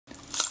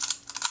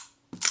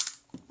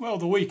Well,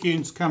 the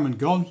weekend's come and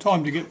gone.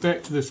 Time to get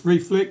back to this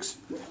reflex.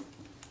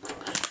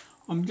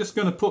 I'm just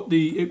going to put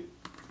the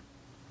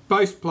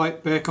base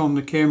plate back on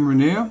the camera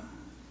now.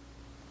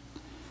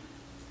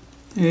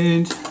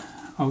 And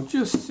I'll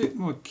just set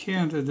my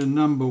counter to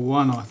number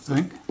 1, I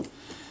think,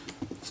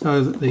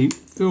 so that the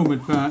film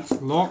advance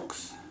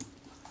locks.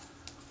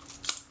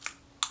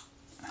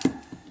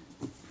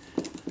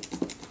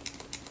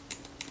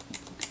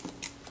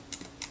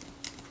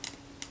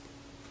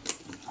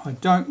 I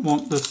don't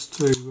want this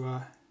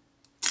to,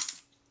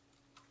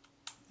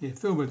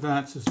 film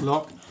advance is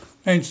locked.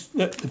 Means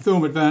that the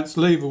film advance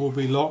lever will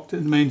be locked.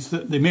 It means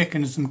that the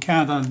mechanism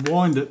can't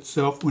unwind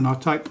itself when I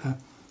take the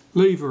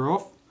lever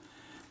off.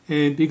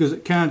 And because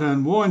it can't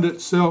unwind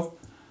itself,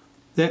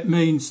 that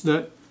means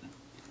that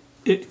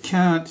it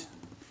can't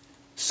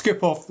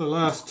skip off the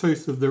last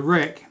tooth of the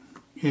rack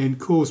and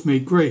cause me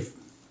grief,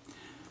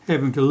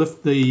 having to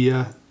lift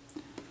the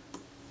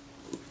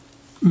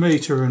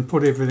meter and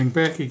put everything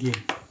back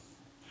again,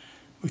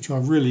 which I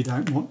really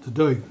don't want to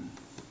do.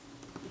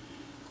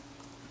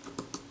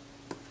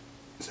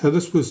 So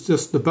this was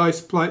just the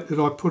base plate that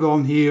I put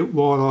on here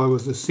while I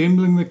was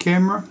assembling the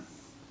camera.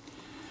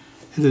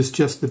 It is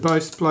just the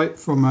base plate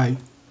from a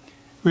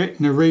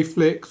Retina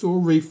Reflex or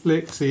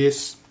Reflex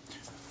S,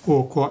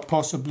 or quite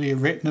possibly a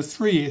Retina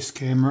 3S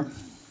camera.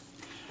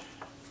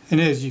 And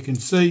as you can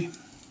see,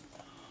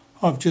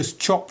 I've just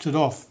chopped it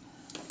off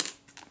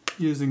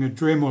using a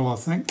Dremel, I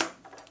think.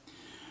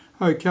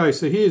 Okay,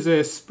 so here's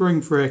our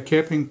spring for our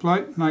capping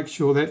plate. Make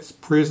sure that's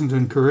present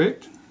and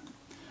correct.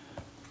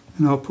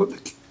 And I'll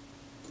put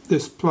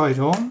this plate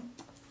on.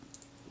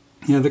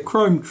 Now the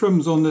chrome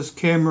trims on this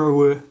camera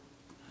were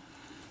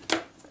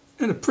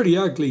in a pretty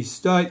ugly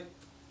state,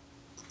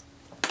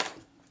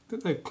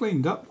 but they've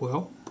cleaned up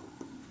well.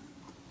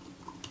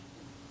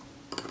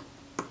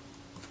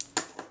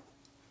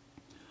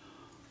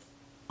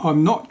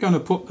 I'm not going to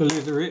put the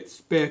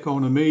leatherettes back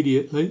on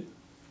immediately.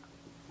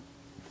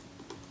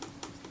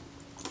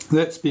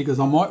 That's because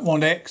I might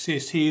want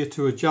access here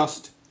to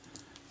adjust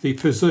the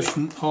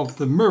position of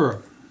the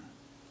mirror.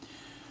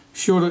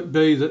 Should it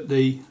be that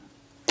the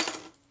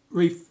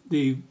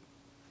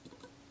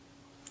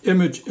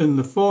image in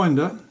the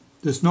finder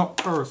does not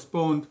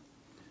correspond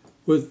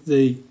with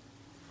the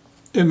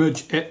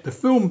image at the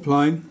film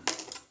plane,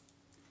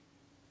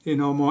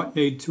 then I might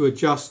need to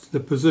adjust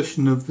the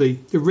position of the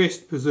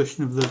rest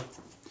position of the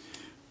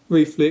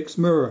reflex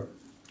mirror,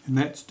 and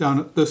that's done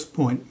at this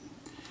point.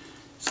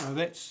 So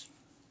that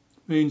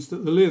means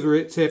that the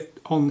leatherettes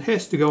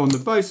has to go on the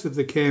base of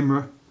the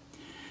camera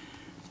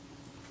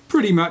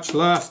pretty much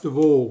last of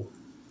all,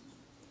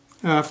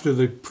 after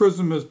the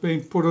prism has been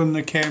put on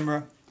the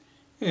camera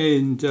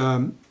and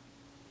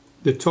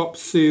the top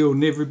sealed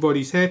and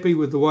everybody's happy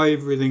with the way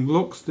everything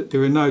looks, that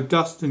there are no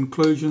dust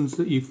inclusions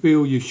that you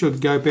feel you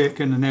should go back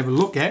in and have a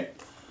look at.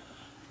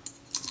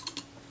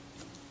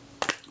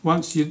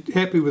 Once you're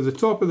happy with the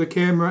top of the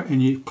camera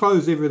and you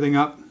close everything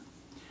up,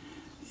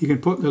 you can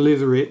put the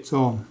leatherettes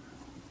on.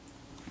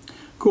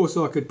 Of course,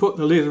 I could put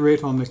the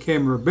leatherette on the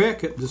camera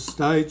back at this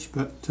stage,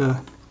 but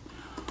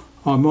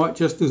I might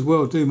just as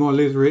well do my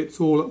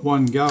leatherettes all at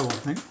one go, I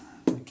think.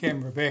 The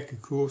camera back,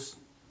 of course.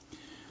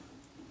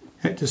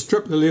 Had to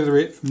strip the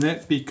leatherette from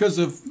that because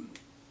of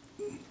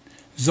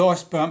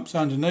Zeiss bumps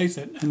underneath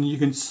it, and you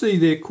can see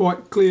there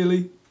quite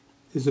clearly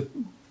there's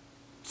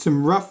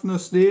some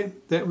roughness there.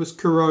 That was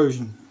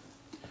corrosion.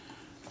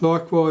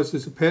 Likewise,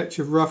 there's a patch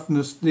of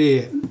roughness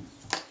there, and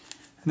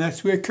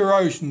that's where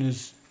corrosion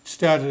has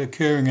started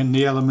occurring in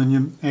the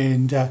aluminium,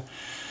 and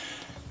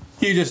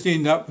you just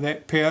end up with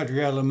that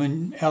powdery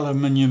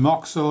aluminium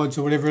oxides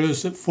or whatever it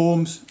is that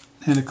forms,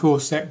 and of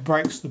course that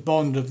breaks the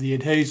bond of the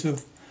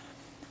adhesive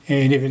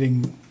and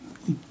everything.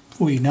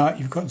 Before you know it,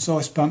 you've got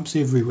Zeiss bumps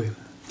everywhere.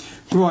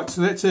 Right,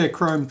 so that's our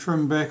chrome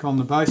trim back on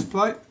the base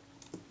plate.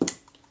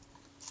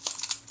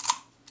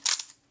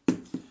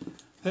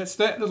 That's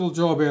that little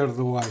job out of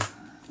the way.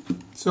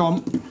 So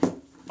I'm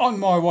on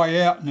my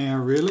way out now,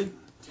 really.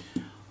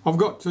 I've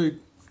got to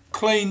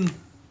clean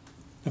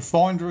the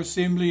finder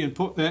assembly and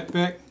put that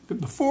back,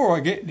 but before I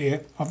get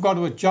there I've got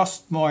to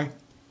adjust my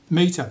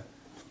meter.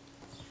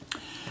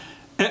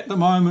 At the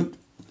moment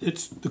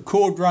the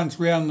cord runs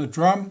round the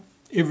drum,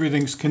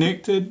 everything's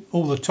connected,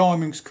 all the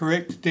timing's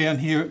correct down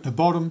here at the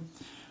bottom,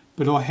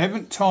 but I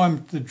haven't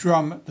timed the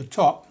drum at the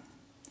top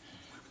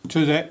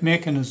to that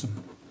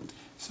mechanism.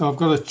 So I've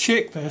got to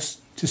check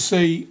this to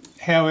see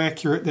how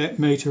accurate that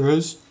meter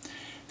is,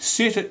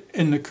 set it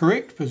in the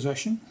correct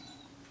position.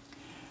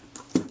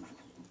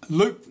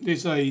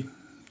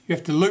 You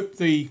have to loop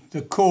the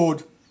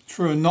cord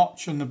through a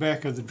notch in the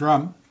back of the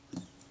drum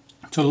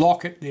to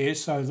lock it there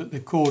so that the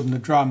cord and the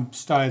drum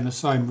stay in the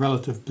same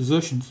relative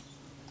positions.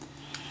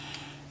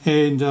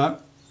 And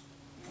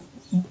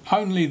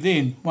only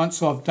then,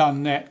 once I've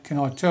done that, can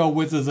I tell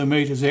whether the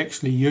meter is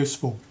actually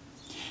useful.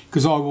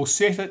 Because I will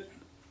set it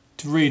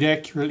to read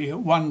accurately at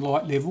one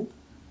light level,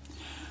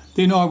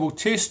 then I will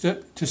test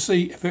it to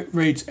see if it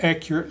reads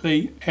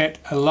accurately at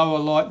a lower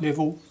light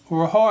level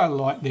or a higher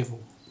light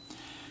level.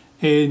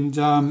 and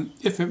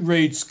if it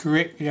reads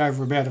correctly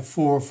over about a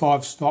 4 or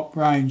 5 stop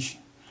range,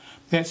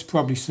 that's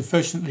probably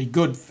sufficiently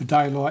good for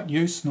daylight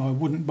use, and I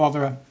wouldn't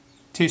bother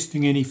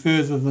testing any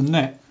further than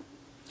that.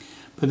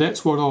 But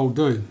that's what I'll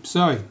do.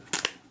 So,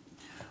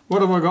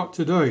 what have I got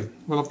to do?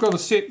 Well, I've got to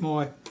set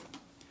my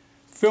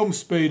film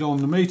speed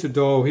on the meter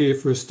dial here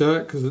for a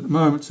start, because at the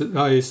moment it's at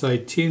ASA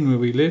 10 where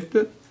we left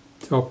it.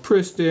 So I'll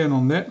press down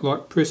on that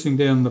like pressing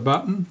down the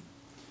button,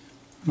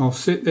 and I'll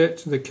set that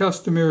to the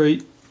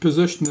customary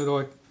position that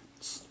I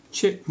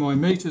check my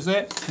meters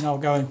at, and I'll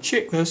go and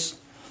check this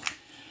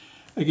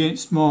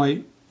against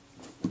my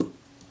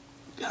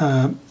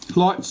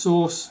light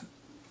source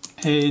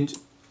and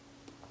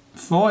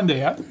find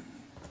out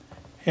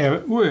how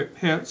it works,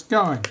 how it's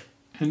going.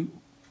 And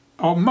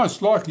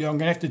most likely I'm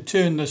going to have to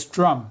turn this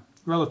drum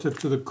relative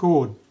to the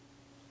cord,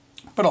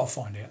 but I'll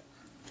find out.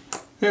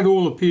 That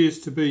all appears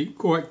to be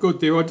quite good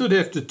there. I did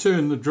have to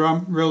turn the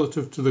drum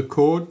relative to the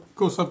cord. Of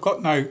course, I've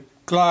got no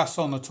glass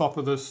on the top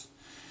of this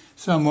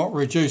somewhat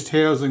reduced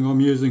housing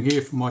I'm using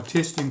here for my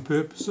testing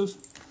purposes.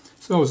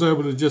 So I was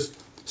able to just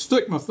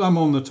stick my thumb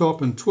on the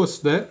top and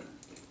twist that,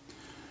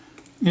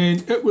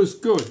 and it was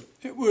good.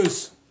 It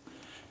was,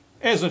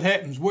 as it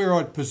happens, where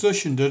I'd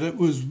positioned it, it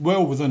was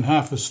well within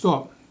half a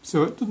stop,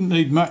 so it didn't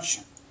need much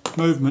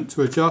movement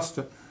to adjust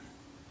it.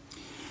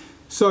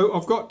 So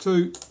I've got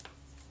to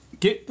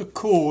get the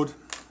cord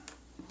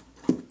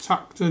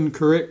tucked in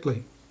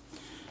correctly.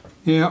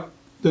 Now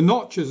the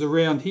notch is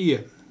around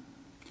here.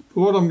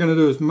 What I'm going to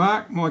do is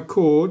mark my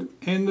cord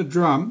and the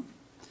drum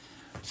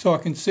so I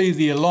can see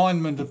the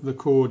alignment of the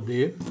cord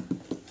there.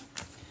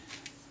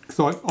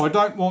 Because I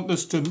don't want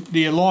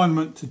the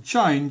alignment to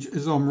change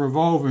as I'm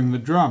revolving the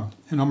drum.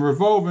 And I'm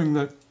revolving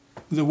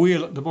the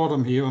wheel at the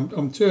bottom here.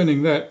 I'm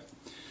turning that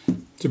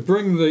to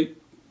bring the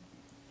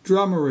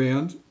drum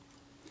around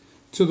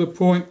to the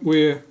point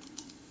where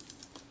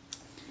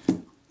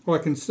I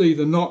can see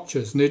the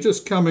notches, and they're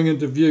just coming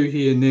into view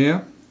here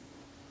now.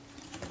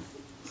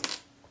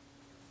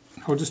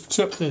 I'll just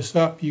tip this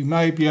up. You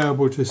may be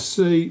able to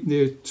see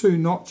there are 2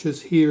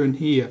 notches here and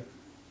here.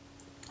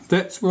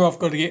 That's where I've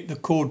got to get the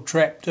cord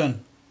trapped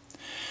in.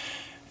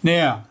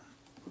 Now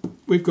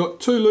we've got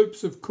 2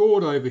 loops of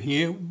cord over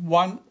here,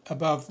 one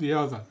above the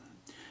other.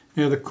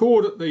 Now the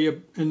cord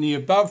in the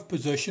above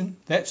position,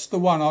 that's the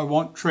one I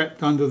want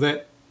trapped under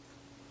that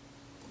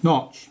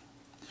notch.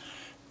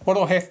 What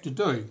I'll have to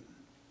do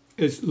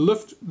is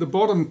lift the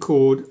bottom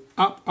cord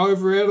up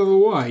over out of the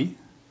way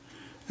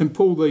and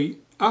pull the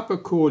upper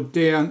cord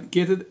down,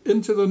 get it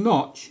into the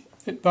notch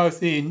at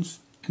both ends,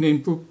 and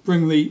then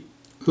bring the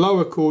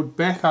lower cord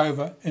back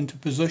over into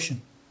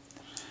position.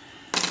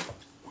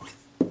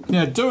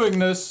 Now doing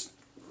this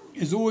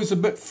is always a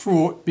bit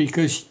fraught,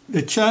 because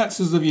the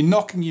chances of you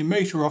knocking your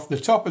meter off the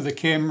top of the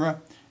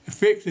camera,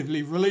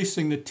 effectively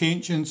releasing the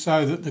tension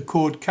so that the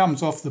cord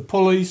comes off the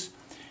pulleys,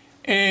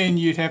 and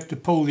you'd have to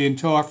pull the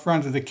entire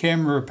front of the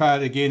camera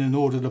apart again in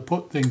order to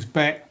put things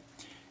back,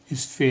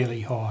 is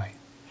fairly high.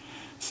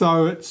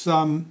 So it's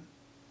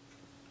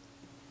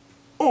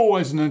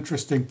always an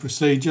interesting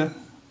procedure.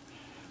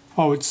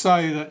 I would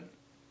say that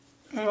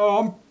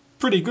I'm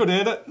pretty good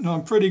at it, and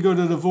I'm pretty good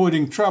at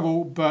avoiding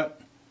trouble, but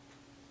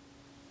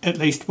at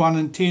least 1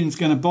 in 10 is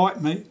going to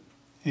bite me,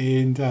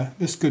 and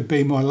this could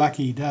be my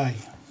lucky day.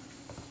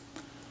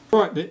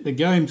 Right, let the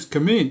games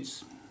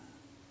commence.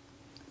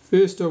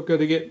 First I've got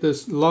to get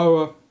this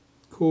lower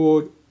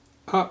cord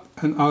up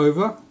and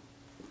over.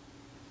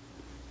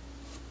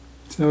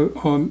 So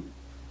I'm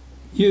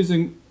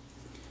using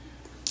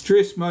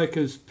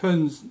dressmaker's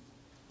pins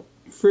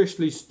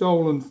freshly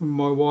stolen from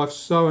my wife's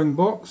sewing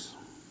box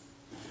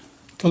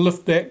to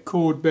lift that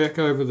cord back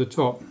over the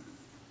top.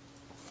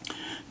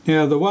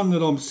 Now the one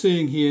that I'm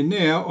seeing here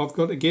now, I've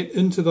got to get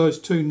into those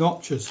 2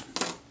 notches.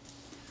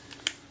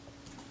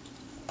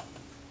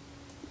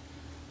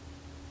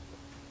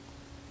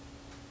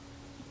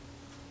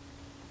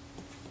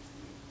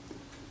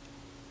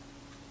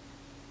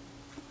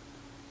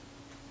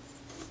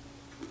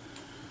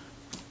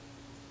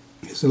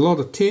 There's a lot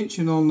of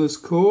tension on this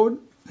cord.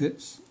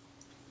 It's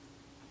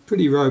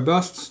pretty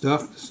robust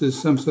stuff. This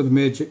is some sort of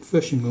magic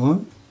fishing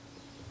line.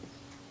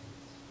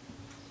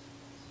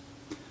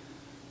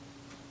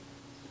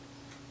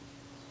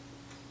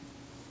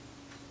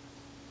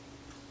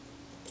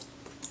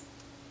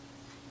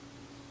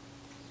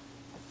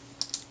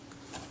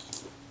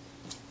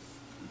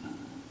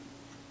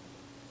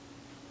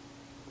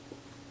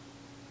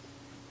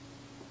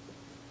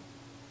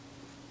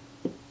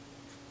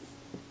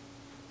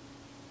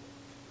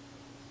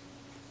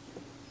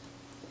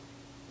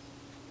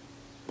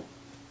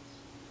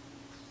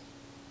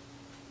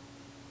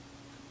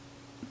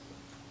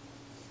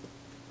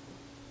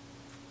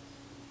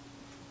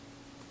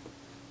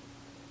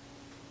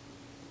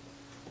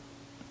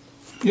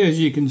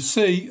 As you can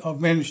see, I've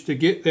managed to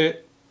get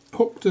that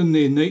hooked in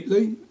there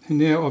neatly, and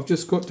now I've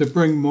just got to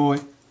bring my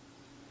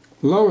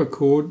lower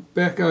cord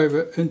back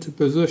over into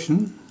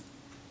position,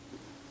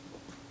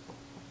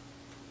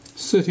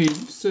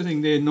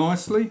 sitting there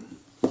nicely.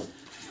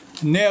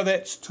 And now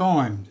that's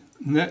timed.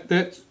 and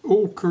that's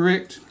all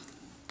correct.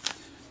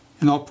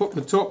 And I'll put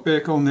the top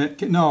back on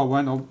that. No,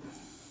 I won't.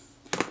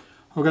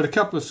 I've got a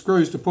couple of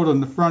screws to put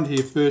on the front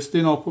here first,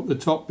 then I'll put the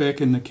top back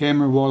in the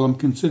camera while I'm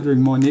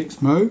considering my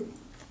next move.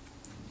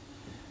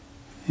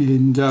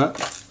 And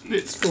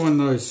let's find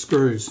those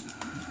screws.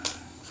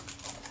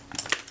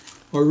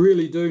 I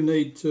really do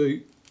need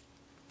to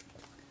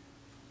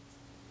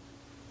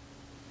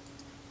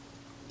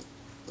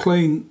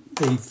clean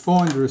the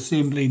finder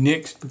assembly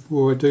next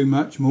before I do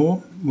much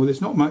more. Well, there's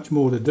not much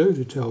more to do,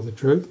 to tell the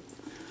truth.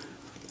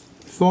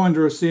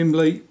 Finder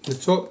assembly, the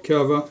top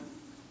cover,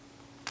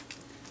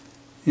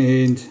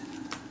 and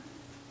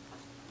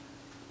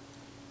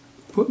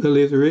put the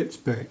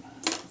leatherettes back.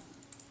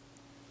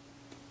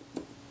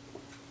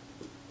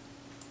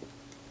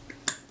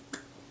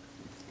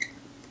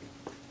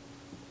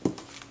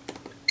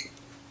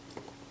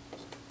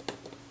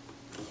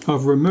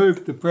 I've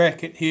removed the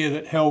bracket here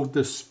that held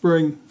the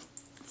spring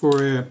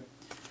for our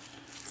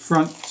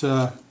front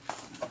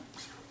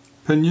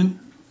pinion,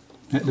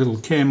 that little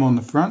cam on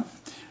the front.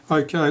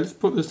 Okay, let's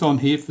put this on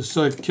here for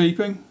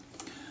safekeeping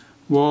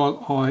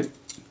while I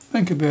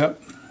think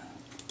about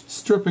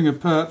stripping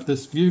apart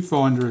this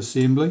viewfinder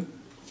assembly.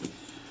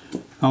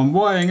 I'm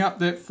weighing up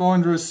that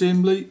finder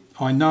assembly.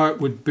 I know it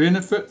would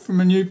benefit from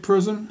a new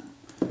prism,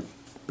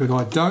 but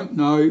I don't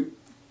know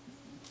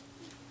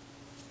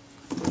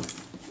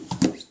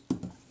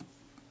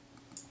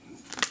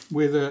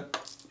whether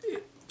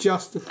it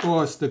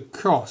justifies the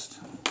cost.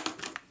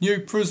 New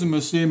prism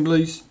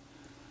assemblies,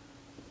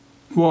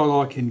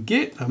 while I can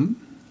get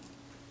them,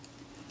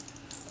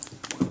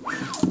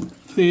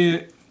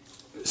 they're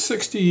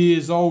 60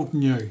 years old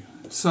new,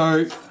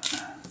 so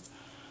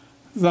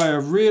they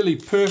are really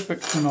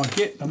perfect when I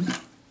get them,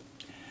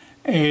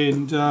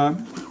 and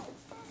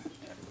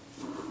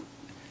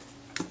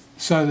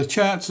so the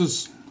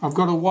chances, I've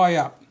got to weigh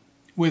up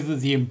whether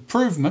the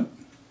improvement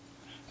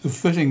of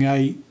fitting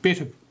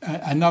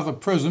another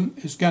prism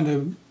is going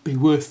to be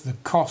worth the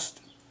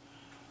cost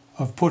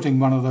of putting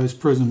one of those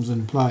prisms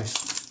in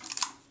place.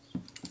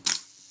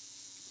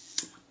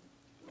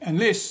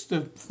 Unless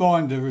the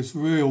finder is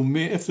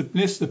unless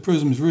the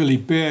prism is really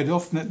bad,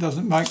 often it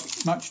doesn't make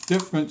much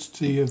difference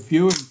to your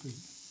viewing.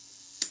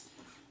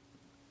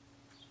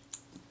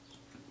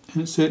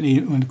 And it certainly,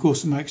 and of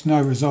course, it makes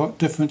no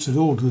difference at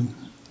all to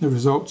the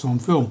results on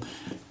film.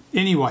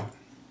 Anyway,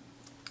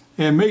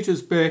 our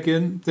meter's back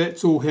in,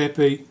 that's all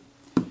happy.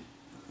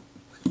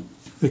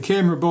 The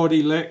camera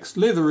body lacks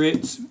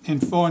leatherettes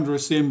and finder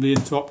assembly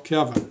and top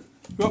cover.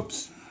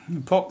 Whoops,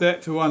 pop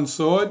that to one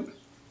side.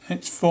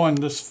 Let's find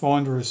this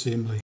finder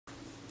assembly.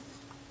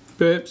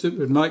 Perhaps it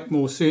would make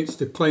more sense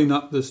to clean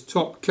up this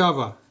top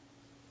cover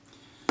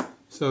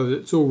so that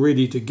it's all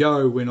ready to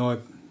go when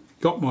I've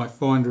got my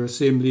finder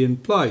assembly in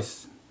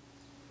place.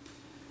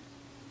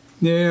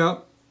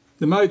 Now,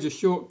 the major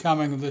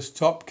shortcoming of this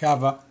top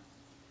cover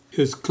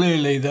is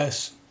clearly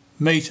this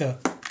meter,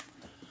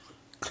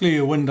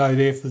 clear window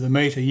there for the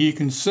meter. You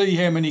can see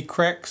how many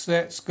cracks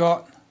that's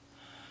got.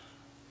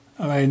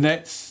 I mean,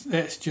 that's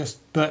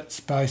just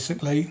bits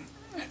basically.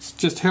 It's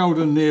just held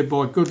in there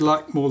by good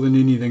luck more than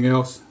anything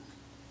else,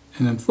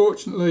 and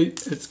unfortunately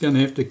it's going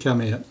to have to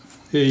come out.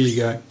 There you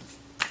go.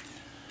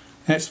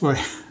 That's where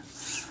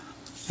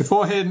if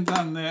I hadn't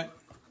done that,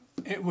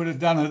 it would have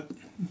done it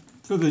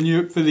for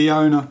the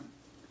owner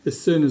as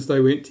soon as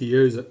they went to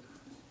use it.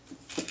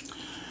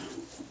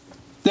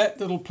 That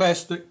little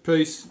plastic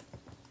piece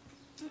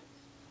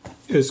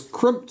is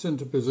crimped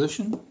into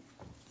position.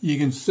 You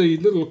can see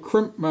little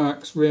crimp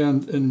marks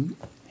round in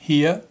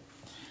here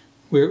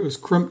where it was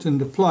crimped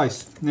into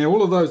place. Now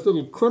all of those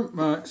little crimp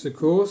marks, of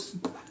course,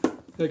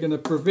 they're going to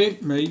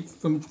prevent me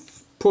from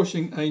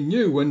pushing a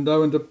new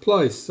window into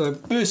place. So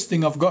first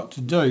thing I've got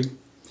to do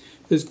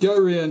is go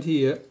around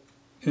here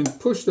and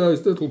push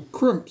those little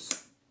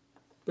crimps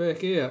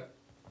back out.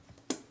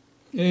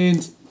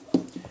 And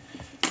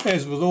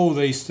as with all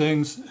these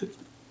things,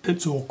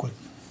 it's awkward.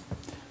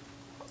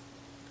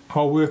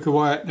 I'll work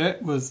away at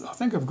that with, I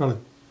think I've got a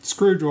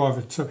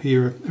screwdriver tip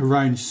here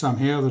arranged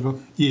somehow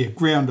that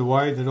ground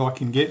away that I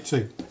can get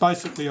to.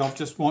 Basically I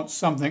just want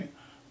something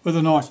with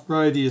a nice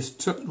radius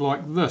tip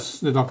like this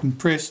that I can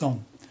press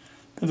on.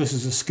 But this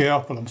is a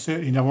scalpel, I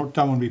certainly don't want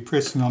to be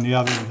pressing on the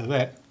other end of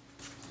that.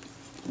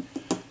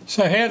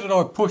 So how did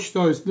I push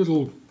those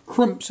little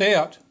crimps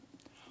out?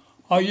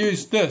 I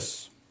used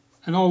this,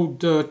 an old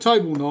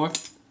table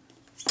knife,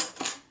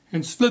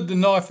 and slid the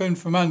knife in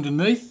from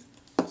underneath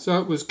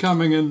so it was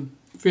coming in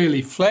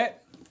fairly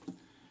flat.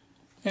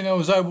 And I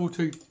was able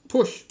to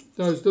push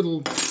those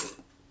little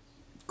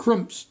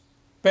crimps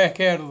back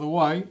out of the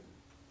way,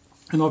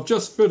 and I've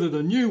just fitted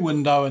a new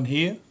window in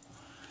here,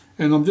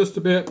 and I'm just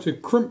about to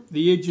crimp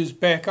the edges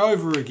back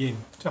over again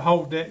to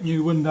hold that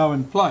new window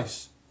in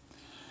place.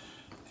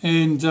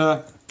 And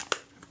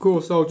of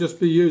course I'll just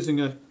be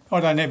using I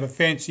don't have a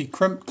fancy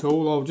crimp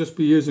tool, I'll just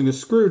be using a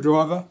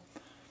screwdriver,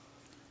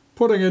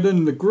 putting it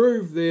in the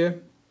groove there,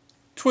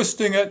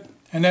 twisting it,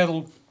 and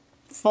that'll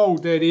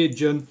fold that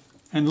edge in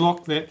and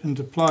lock that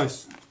into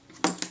place.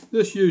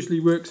 This usually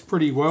works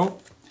pretty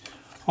well.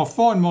 I'll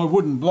find my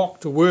wooden block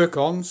to work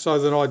on so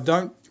that I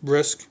don't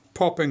risk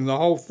popping the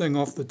whole thing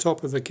off the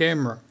top of the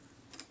camera.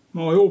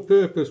 My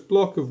all-purpose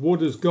block of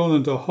wood has gone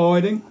into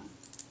hiding,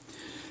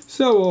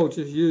 so I'll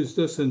just use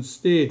this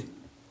instead.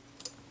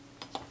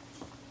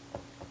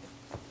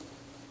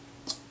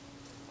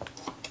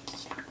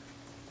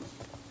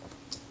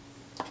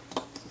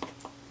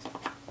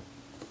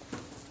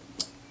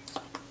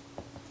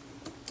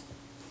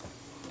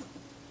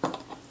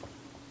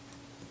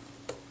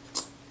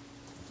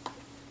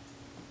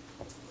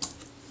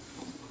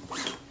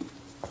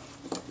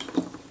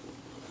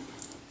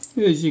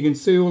 As you can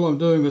see, all I'm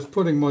doing is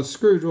putting my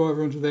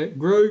screwdriver into that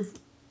groove,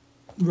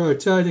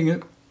 rotating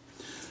it,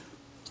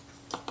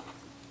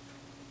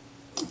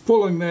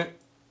 pulling that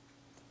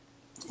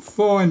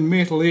fine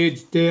metal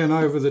edge down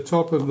over the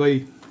top of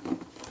the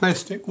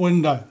plastic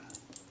window.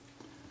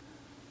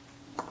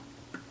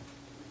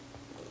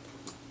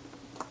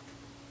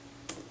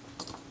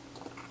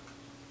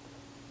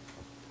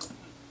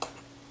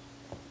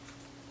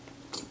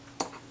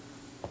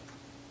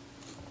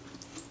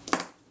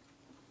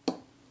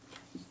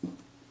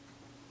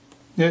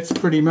 That's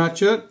pretty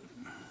much it.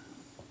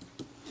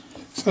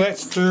 So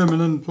that's firm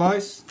and in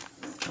place.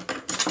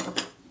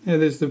 Now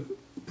there's the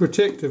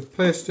protective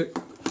plastic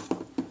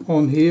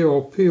on here.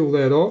 I'll peel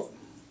that off.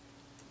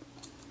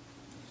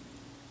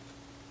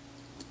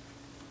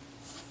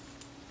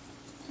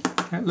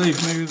 That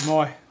leaves me with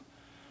my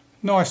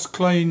nice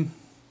clean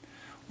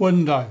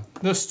window.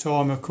 This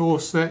time, of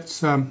course,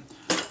 that's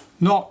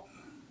not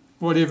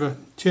whatever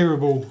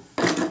terrible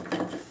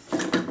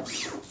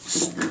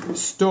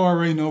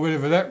styrene or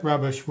whatever that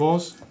rubbish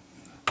was.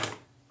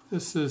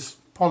 This is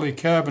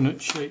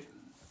polycarbonate sheet,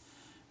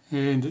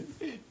 and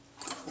it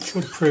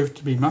should prove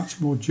to be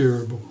much more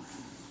durable.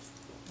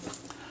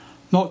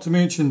 Not to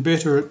mention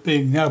better at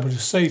being able to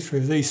see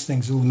through. These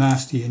things are all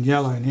nasty and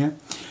yellow now.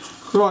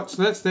 Right,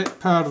 so that's that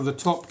part of the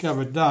top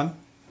cover done.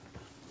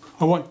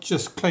 I want to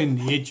just clean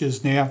the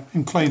edges now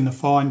and clean the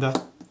finder.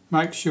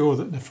 Make sure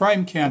that the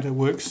frame counter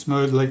works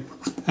smoothly,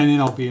 and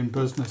then I'll be in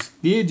business.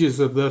 The edges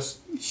of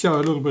this show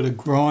a little bit of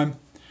grime.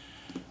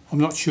 I'm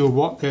not sure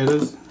what that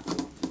is.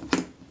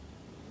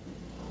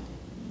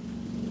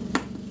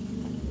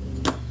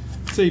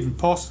 It's even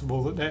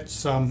possible that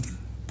that's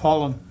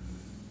pollen.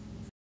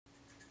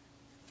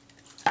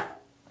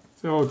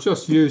 So I'll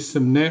just use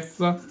some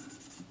naphtha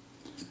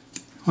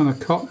on a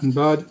cotton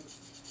bud.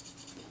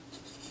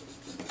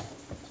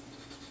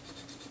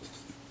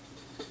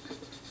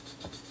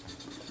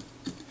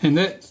 And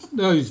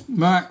those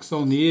marks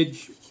on the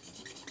edge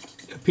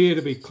appear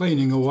to be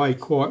cleaning away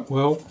quite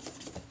well.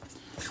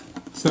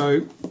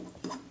 So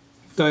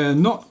they are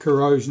not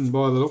corrosion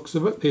by the looks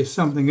of it, there's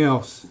something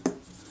else.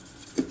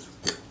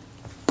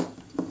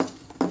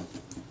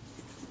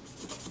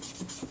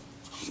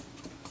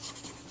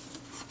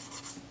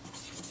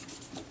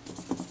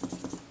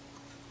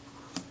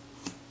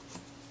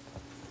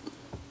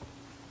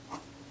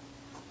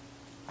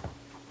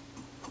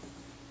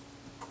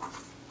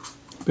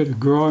 Bit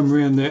of grime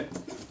around that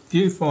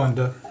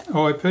viewfinder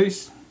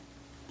eyepiece.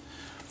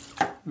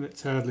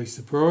 That's hardly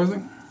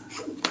surprising.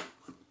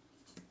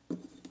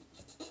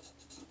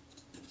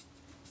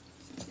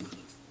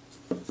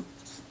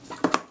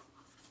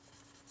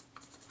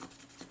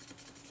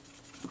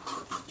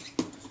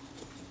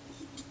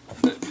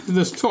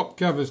 This top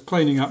cover is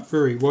cleaning up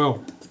very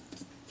well.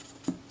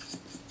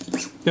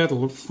 That'll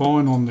look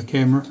fine on the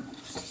camera.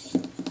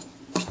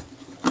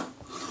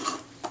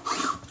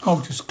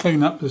 I'll just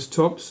clean up this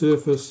top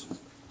surface.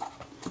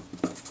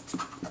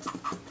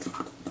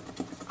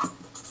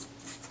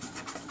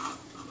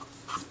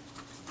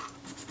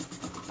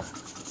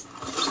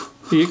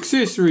 The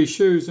accessory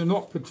shoes are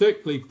not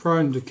particularly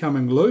prone to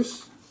coming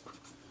loose,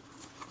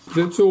 but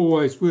it's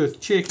always worth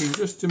checking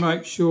just to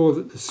make sure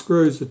that the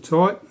screws are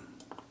tight.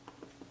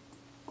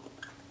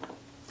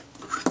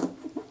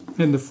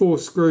 And the 4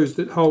 screws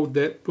that hold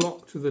that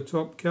block to the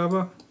top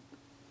cover.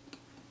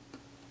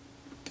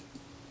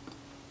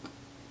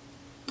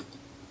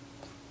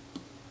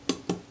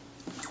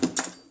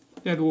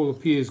 That all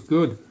appears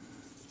good.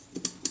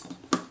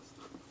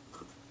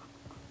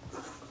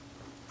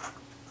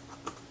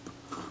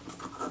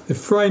 The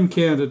frame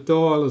counter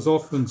dial is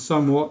often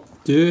somewhat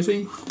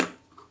dirty,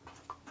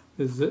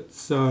 as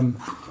it's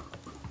open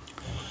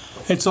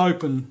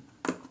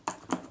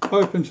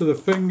to the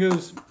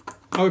fingers,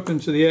 open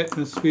to the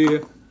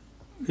atmosphere.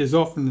 There's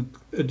often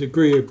a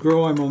degree of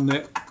grime on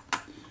that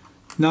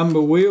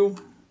number wheel,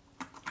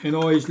 and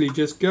I usually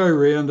just go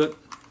around it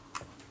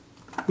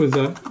with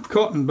a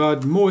cotton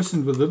bud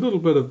moistened with a little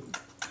bit of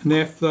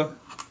naphtha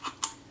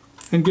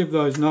and give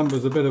those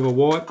numbers a bit of a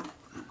wipe.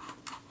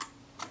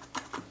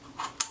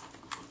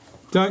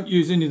 Don't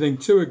use anything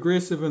too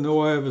aggressive in the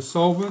way of a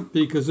solvent,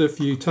 because if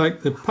you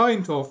take the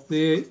paint off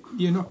there,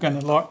 you're not going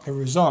to like the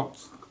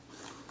results.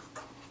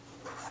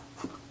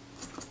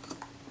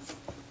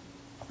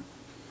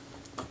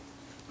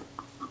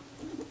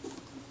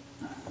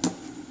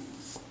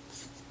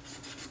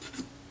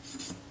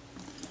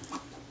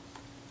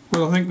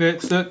 Well, I think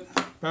that's it.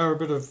 Bar a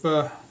bit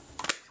of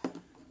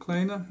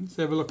cleaner. Let's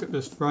have a look at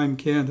this frame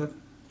counter.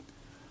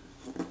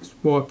 Just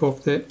wipe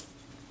off that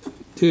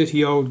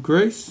dirty old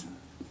grease.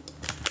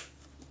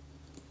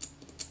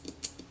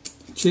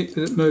 Check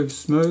that it moves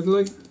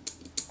smoothly.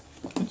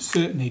 It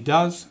certainly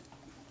does.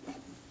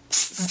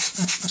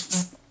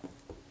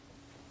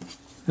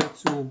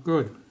 That's all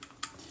good.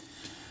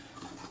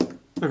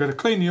 I've got to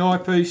clean the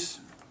eyepiece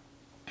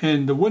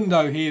and the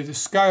window here, the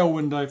scale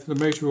window for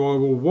the meter. I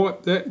will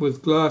wipe that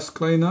with glass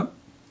cleaner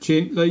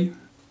gently,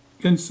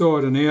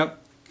 inside and out.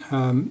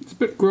 It's a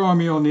bit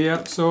grimy on the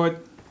outside.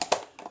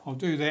 I'll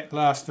do that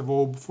last of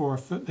all before I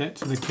fit that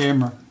to the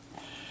camera.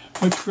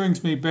 Which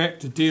brings me back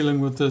to dealing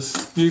with this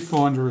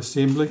viewfinder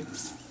assembly,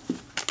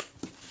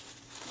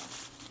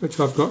 which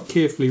I've got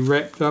carefully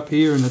wrapped up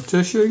here in a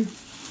tissue.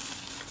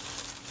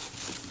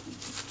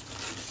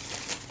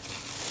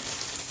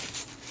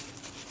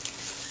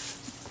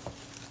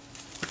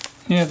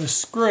 Now the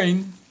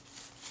screen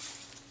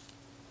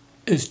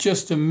is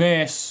just a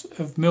mass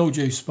of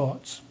mildew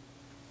spots,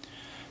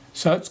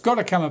 so it's got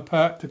to come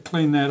apart to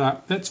clean that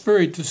up. That's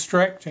very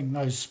distracting,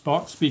 those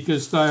spots,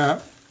 because they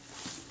are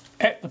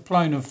at the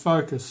plane of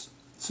focus,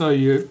 so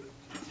your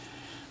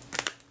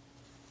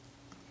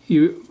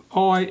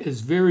eye is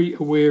very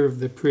aware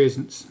of their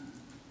presence.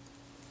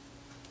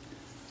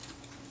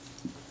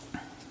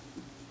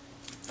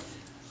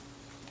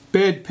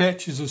 Bad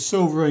patches of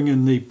silvering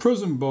in the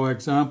prism, by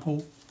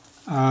example,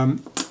 are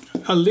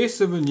less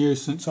of a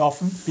nuisance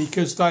often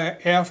because they are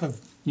out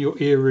of your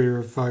area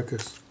of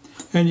focus.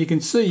 And you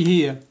can see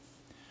here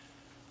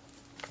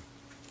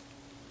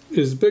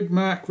there's a big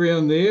mark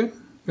around there,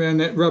 around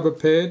that rubber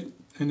pad,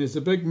 and there's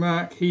a big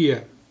mark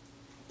here.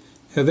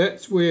 Now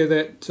that's where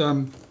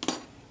that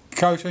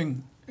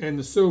coating and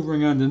the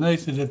silvering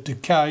underneath it have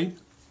decayed.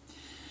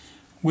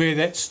 Where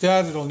that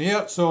started, on the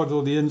outside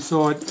or the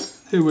inside,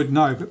 who would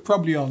know, but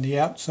probably on the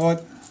outside.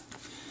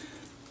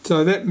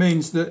 So that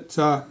means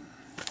that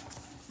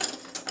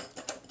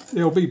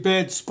there'll be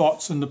bad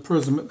spots in the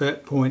prism at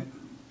that point.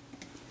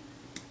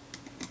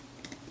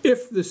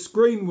 If the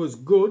screen was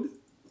good,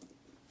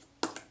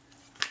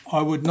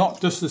 I would not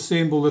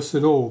disassemble this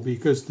at all,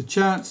 because the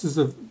chances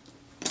of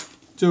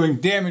doing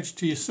damage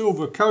to your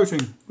silver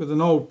coating with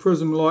an old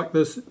prism like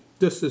this,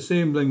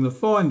 disassembling the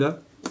finder,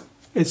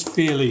 is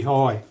fairly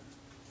high.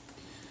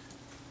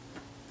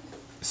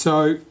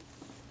 So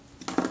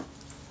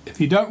if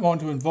you don't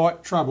want to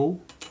invite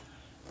trouble,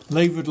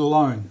 leave it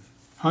alone.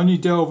 Only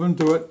delve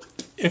into it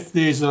if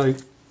there's a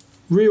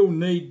real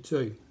need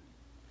to,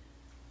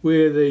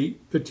 where the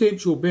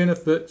potential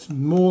benefits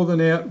more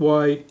than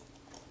outweigh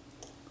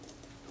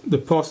the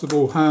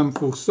possible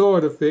harmful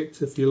side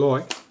effects, if you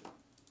like.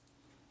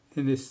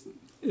 And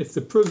if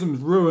the prism's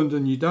ruined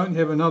and you don't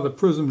have another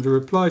prism to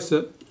replace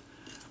it,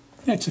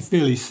 that's a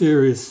fairly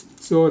serious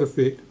side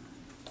effect.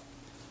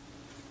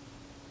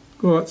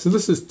 Alright, so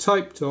this is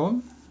taped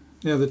on.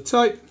 Now the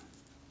tape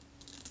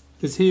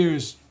is here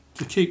is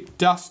to keep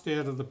dust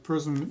out of the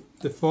prism,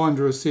 the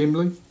finder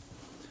assembly.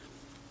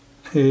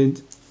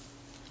 And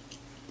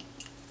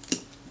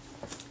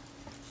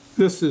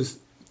this is,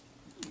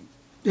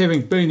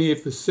 having been here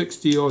for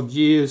 60 odd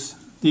years,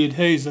 the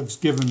adhesive's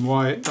given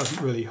way, it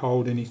doesn't really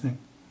hold anything.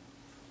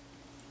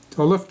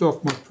 So I'll lift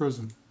off my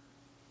prism.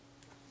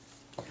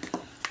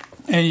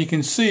 And you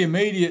can see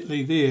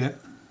immediately there,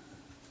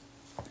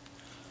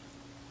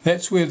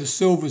 that's where the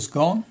silver's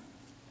gone.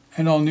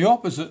 And on the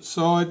opposite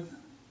side,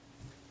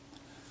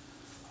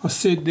 I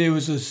said there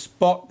was a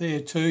spot there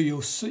too,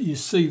 you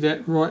see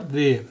that right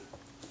there.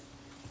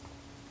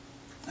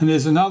 And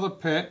there's another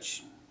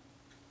patch.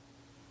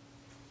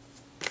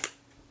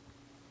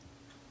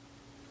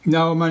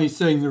 No, I'm only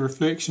seeing the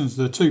reflections,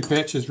 the two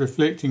patches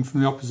reflecting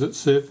from the opposite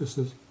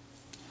surfaces.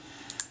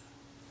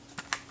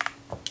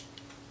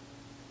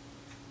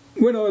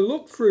 When I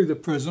look through the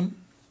prism,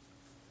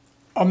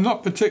 I'm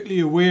not particularly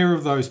aware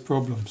of those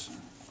problems.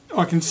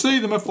 I can see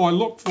them if I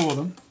look for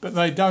them, but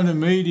they don't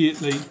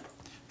immediately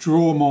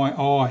draw my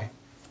eye.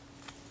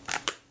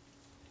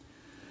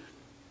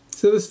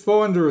 So this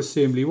finder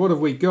assembly, what have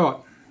we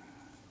got?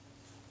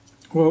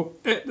 Well,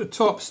 at the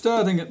top,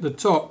 starting at the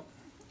top,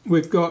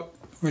 we've got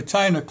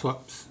retainer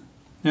clips.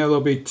 Now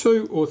there'll be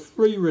 2 or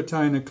 3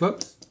 retainer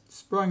clips,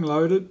 spring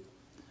loaded,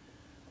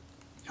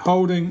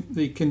 holding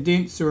the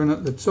condenser in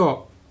at the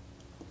top.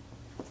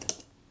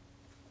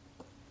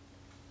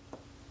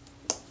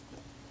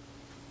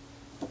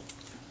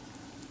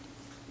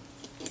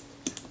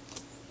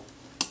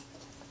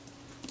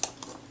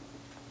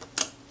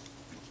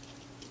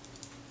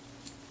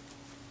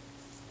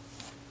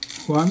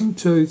 One,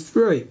 two,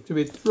 three. To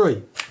be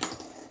 3.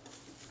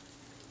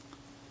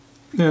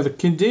 Now the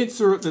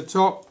condenser at the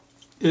top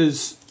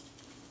is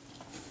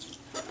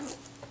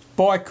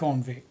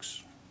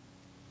biconvex,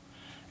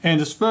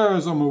 and as far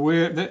as I'm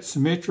aware, that's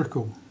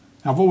symmetrical.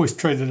 I've always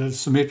treated it as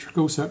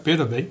symmetrical, so it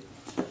better be.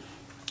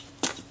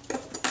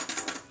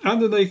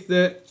 Underneath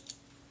that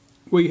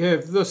we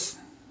have this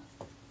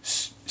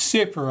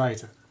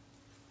separator.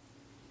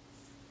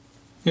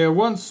 Now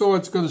one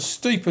side's got a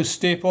steeper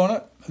step on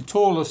it, a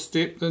taller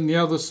step than the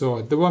other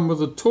side. The one with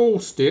the tall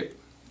step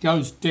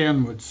goes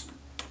downwards.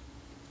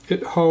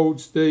 It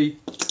holds the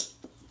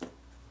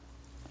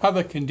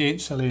other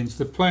condenser lens,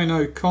 the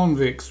plano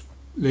convex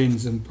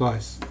lens, in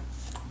place.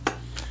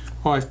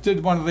 I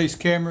did one of these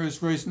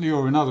cameras recently,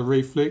 or another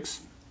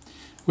reflex,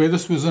 where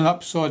this was an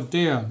upside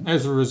down.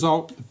 As a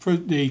result,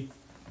 the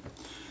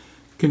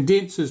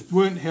condensers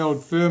weren't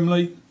held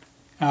firmly,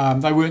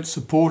 they weren't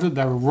supported,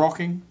 they were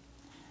rocking,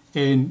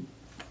 and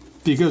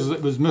because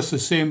it was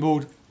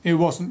misassembled, there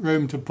wasn't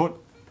room to put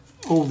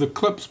all the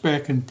clips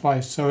back in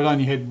place, so it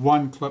only had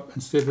one clip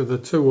instead of the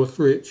 2 or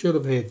 3 it should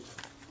have had.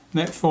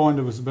 And that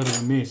finder was a bit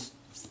of a mess.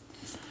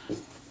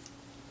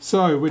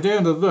 So we're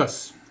down to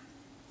this.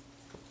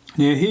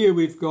 Now here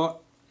we've got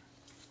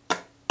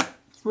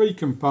 3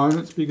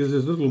 components, because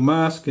there's a little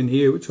mask in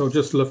here which I'll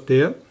just lift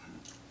out.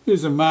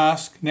 There's a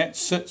mask, and that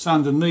sits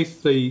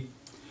underneath the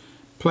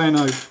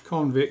plano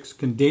convex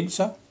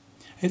condenser.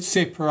 It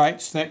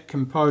separates that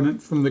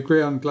component from the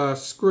ground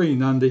glass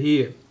screen under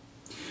here.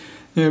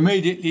 Now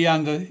immediately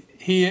under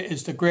here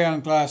is the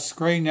ground glass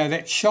screen. Now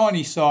that's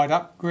shiny side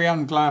up,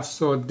 ground glass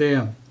side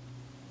down.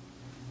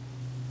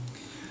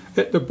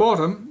 At the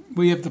bottom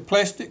we have the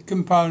plastic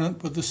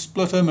component with the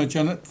split image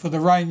in it for the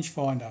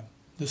rangefinder,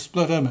 the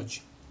split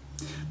image.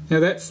 Now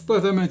that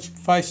split image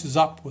faces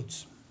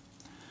upwards.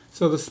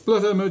 So the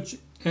split image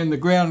and the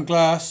ground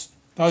glass,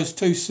 those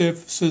two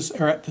surfaces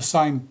are at the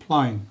same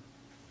plane.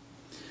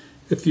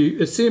 If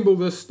you assemble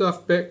this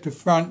stuff back to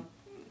front,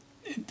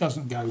 it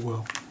doesn't go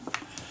well.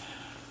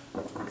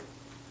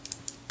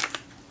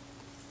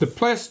 The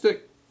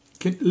plastic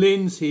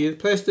lens here, the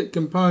plastic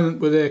component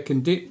with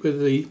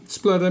the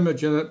split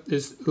image in it,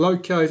 is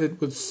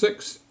located with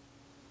 6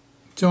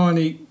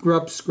 tiny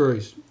grub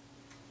screws.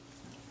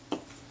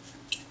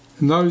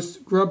 And those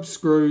grub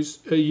screws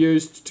are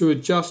used to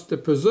adjust the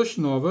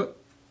position of it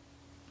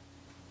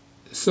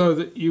so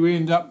that you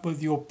end up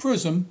with your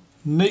prism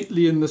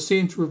neatly in the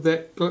centre of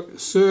that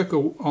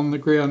circle on the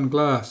ground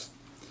glass.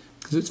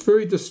 Because it's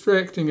very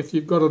distracting if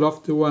you've got it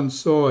off to one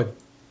side.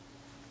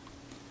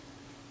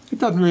 It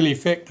doesn't really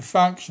affect the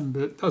function,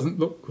 but it doesn't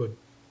look good.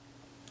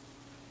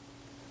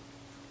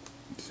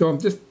 So I'm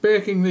just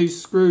backing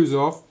these screws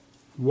off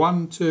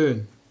one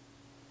turn.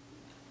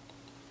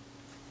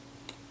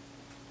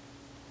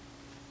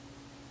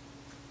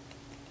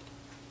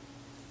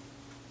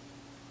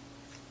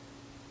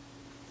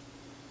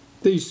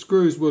 These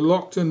screws were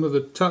locked in with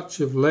a touch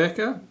of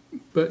lacquer,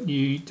 but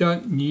you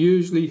don't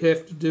usually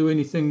have to do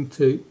anything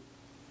to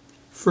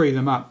free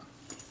them up.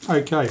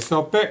 Okay,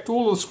 so I've backed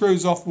all the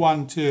screws off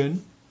one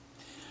turn.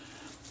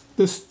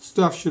 This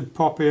stuff should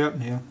pop out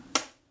now.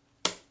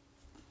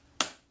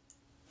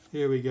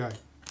 Here we go.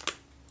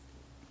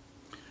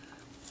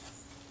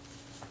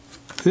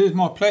 There's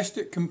my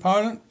plastic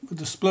component with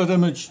the split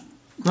image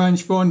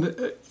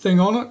rangefinder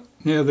thing on it.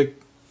 Now the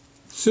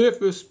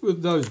surface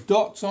with those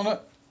dots on it,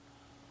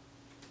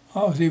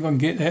 I'll see if I can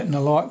get that in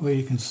the light where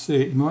you can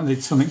see it. You might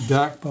need something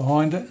dark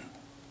behind it.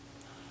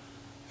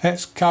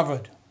 That's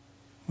covered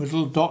with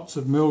little dots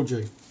of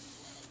mildew.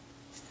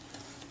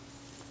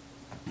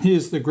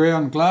 Here's the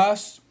ground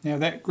glass. Now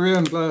that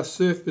ground glass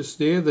surface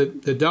there,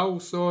 the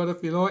dull side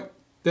if you like,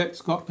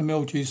 that's got the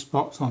mildew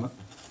spots on it.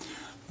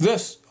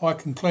 This I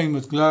can clean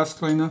with glass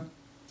cleaner.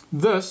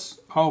 This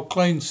I'll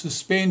clean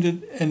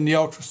suspended in the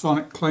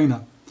ultrasonic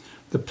cleaner.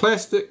 The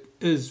plastic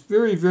is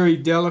very, very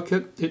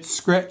delicate. It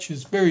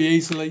scratches very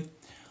easily.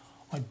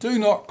 I do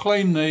not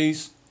clean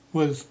these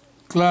with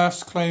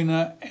glass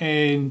cleaner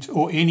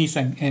or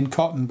anything, and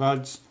cotton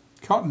buds.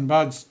 Cotton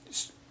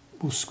buds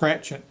will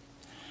scratch it.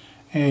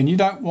 And you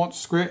don't want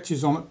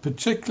scratches on it,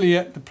 particularly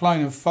at the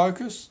plane of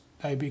focus.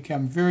 They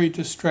become very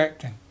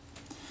distracting.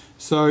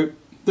 So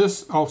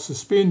this I'll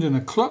suspend in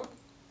a clip,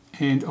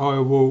 and I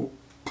will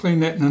clean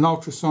that in an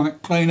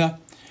ultrasonic cleaner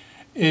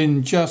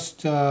in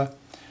just a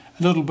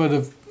little bit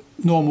of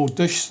normal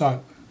dish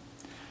soap,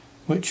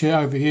 which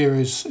over here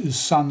is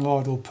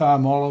Sunlight or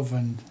Palm Olive,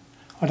 and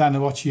I don't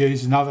know what you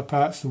use in other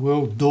parts of the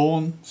world,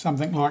 Dawn,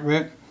 something like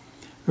that.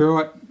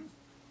 Right,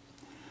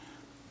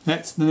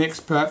 that's the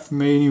next part for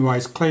me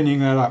anyways, cleaning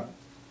that up.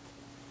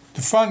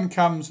 The fun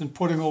comes in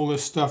putting all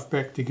this stuff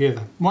back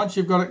together. Once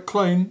you've got it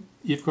clean,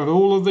 you've got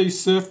all of these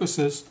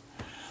surfaces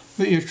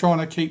that you're trying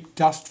to keep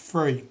dust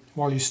free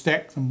while you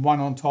stack them one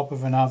on top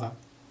of another.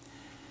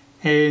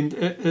 And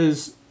it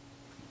is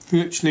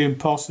virtually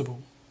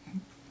impossible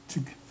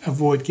to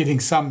avoid getting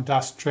some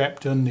dust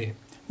trapped in there,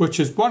 which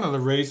is one of the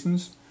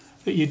reasons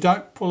that you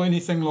don't pull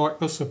anything like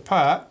this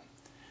apart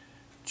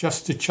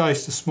just to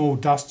chase a small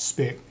dust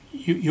speck.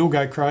 You'll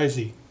go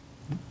crazy.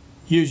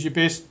 Use your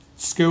best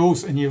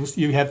skills and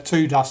you have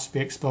 2 dust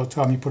specks by the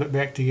time you put it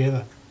back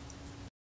together.